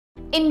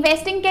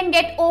Investing can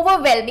get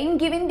overwhelming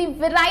given the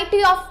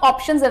variety of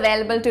options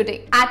available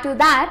today. Add to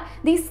that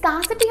the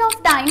scarcity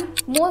of time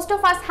most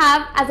of us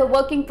have as a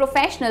working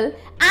professional,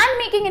 and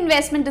making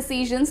investment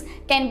decisions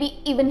can be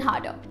even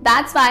harder.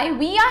 That's why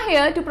we are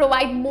here to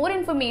provide more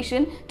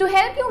information to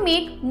help you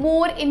make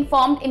more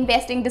informed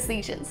investing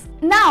decisions.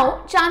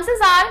 Now, chances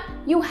are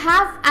you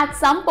have at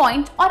some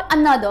point or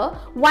another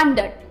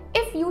wondered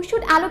if you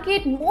should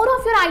allocate more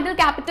of your idle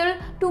capital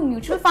to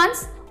mutual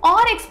funds or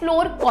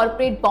explore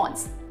corporate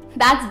bonds.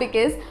 That's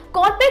because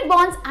corporate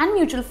bonds and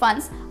mutual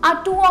funds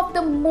are two of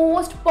the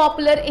most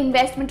popular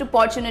investment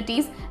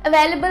opportunities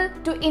available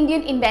to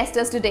Indian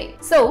investors today.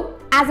 So,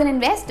 as an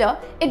investor,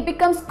 it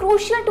becomes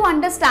crucial to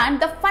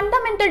understand the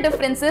fundamental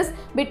differences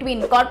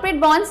between corporate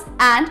bonds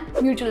and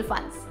mutual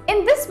funds.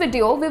 In this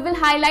video, we will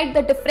highlight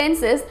the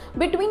differences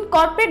between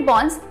corporate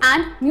bonds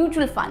and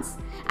mutual funds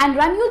and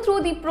run you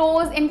through the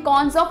pros and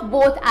cons of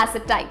both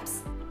asset types.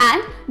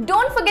 And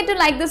don't forget to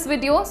like this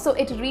video so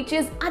it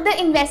reaches other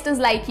investors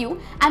like you.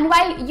 And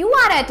while you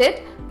are at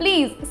it,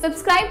 please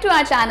subscribe to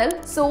our channel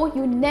so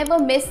you never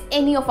miss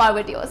any of our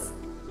videos.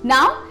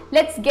 Now,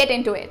 let's get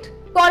into it.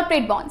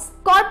 Corporate bonds.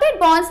 Corporate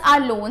bonds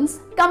are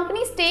loans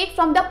companies take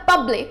from the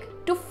public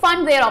to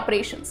fund their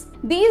operations.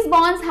 These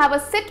bonds have a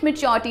set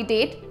maturity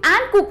date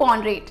and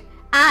coupon rate,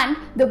 and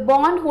the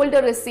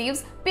bondholder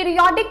receives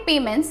periodic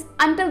payments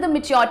until the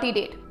maturity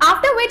date,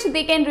 after which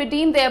they can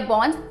redeem their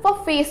bonds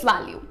for face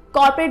value.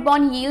 Corporate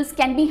bond yields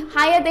can be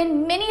higher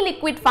than many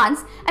liquid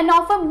funds and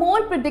offer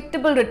more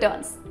predictable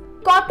returns.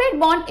 Corporate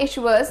bond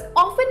issuers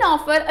often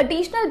offer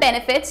additional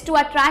benefits to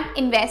attract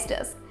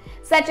investors,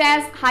 such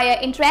as higher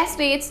interest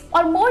rates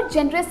or more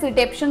generous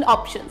redemption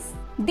options.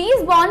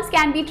 These bonds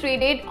can be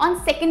traded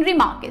on secondary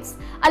markets,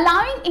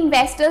 allowing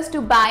investors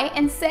to buy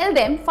and sell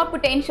them for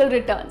potential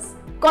returns.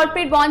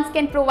 Corporate bonds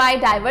can provide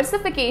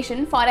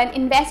diversification for an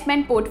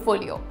investment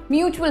portfolio.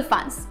 Mutual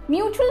funds.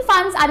 Mutual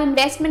funds are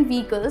investment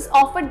vehicles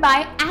offered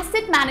by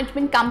asset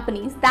management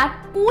companies that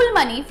pool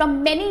money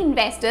from many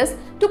investors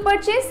to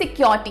purchase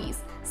securities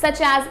such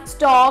as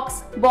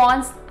stocks,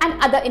 bonds, and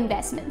other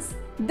investments.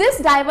 This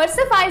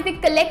diversifies the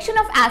collection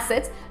of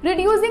assets,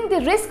 reducing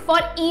the risk for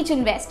each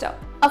investor.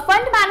 A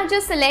fund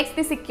manager selects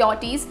the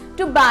securities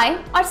to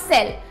buy or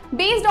sell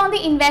based on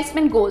the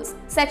investment goals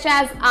such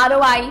as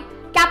ROI,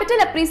 capital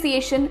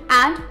appreciation,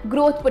 and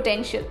growth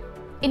potential.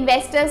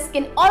 Investors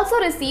can also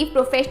receive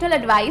professional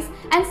advice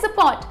and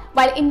support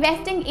while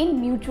investing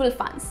in mutual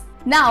funds.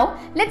 Now,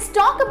 let's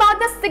talk about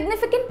the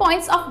significant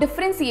points of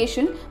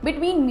differentiation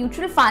between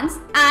mutual funds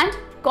and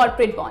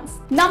corporate bonds.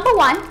 Number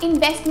 1,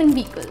 investment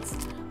vehicles.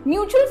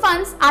 Mutual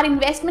funds are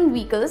investment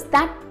vehicles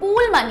that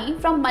pool money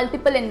from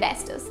multiple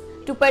investors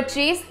to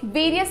purchase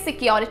various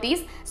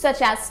securities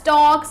such as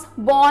stocks,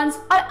 bonds,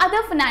 or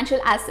other financial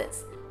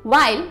assets,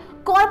 while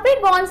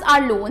corporate bonds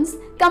are loans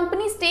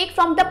companies take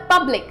from the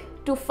public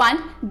to fund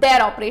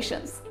their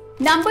operations.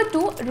 Number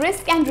 2,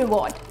 risk and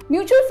reward.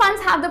 Mutual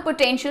funds have the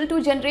potential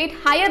to generate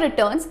higher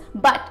returns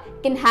but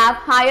can have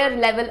higher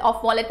level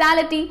of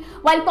volatility,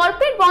 while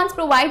corporate bonds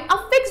provide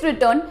a fixed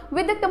return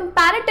with a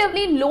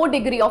comparatively low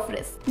degree of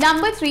risk.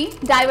 Number 3,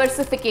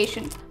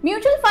 diversification.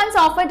 Mutual funds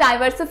offer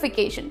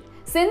diversification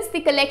since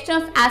the collection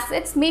of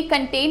assets may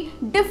contain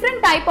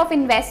different type of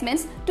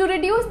investments to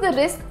reduce the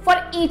risk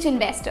for each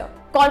investor.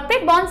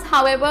 Corporate bonds,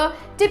 however,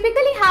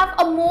 typically have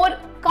a more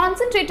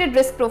concentrated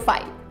risk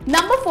profile.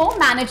 Number 4,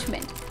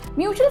 management.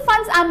 Mutual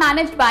funds are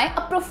managed by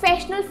a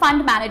professional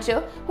fund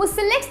manager who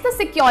selects the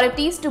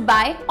securities to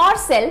buy or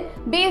sell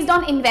based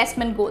on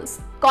investment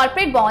goals.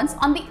 Corporate bonds,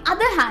 on the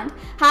other hand,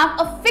 have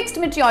a fixed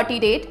maturity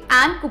date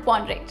and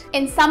coupon rate.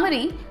 In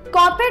summary,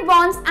 corporate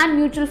bonds and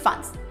mutual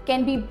funds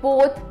can be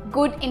both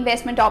good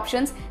investment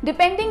options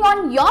depending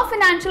on your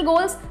financial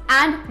goals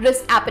and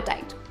risk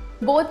appetite.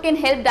 Both can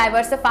help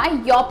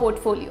diversify your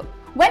portfolio.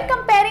 When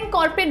comparing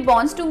corporate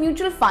bonds to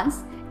mutual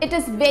funds, it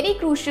is very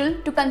crucial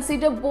to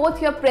consider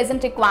both your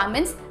present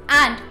requirements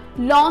and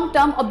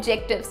long-term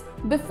objectives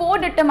before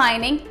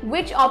determining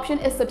which option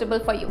is suitable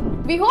for you.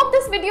 We hope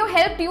this video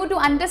helped you to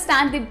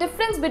understand the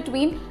difference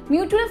between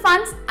mutual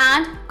funds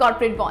and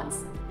corporate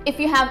bonds. If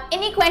you have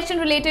any question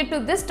related to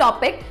this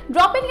topic,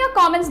 drop in your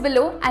comments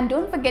below and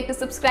don't forget to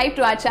subscribe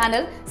to our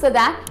channel so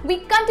that we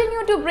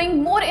continue to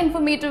bring more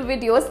informative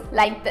videos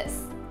like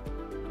this.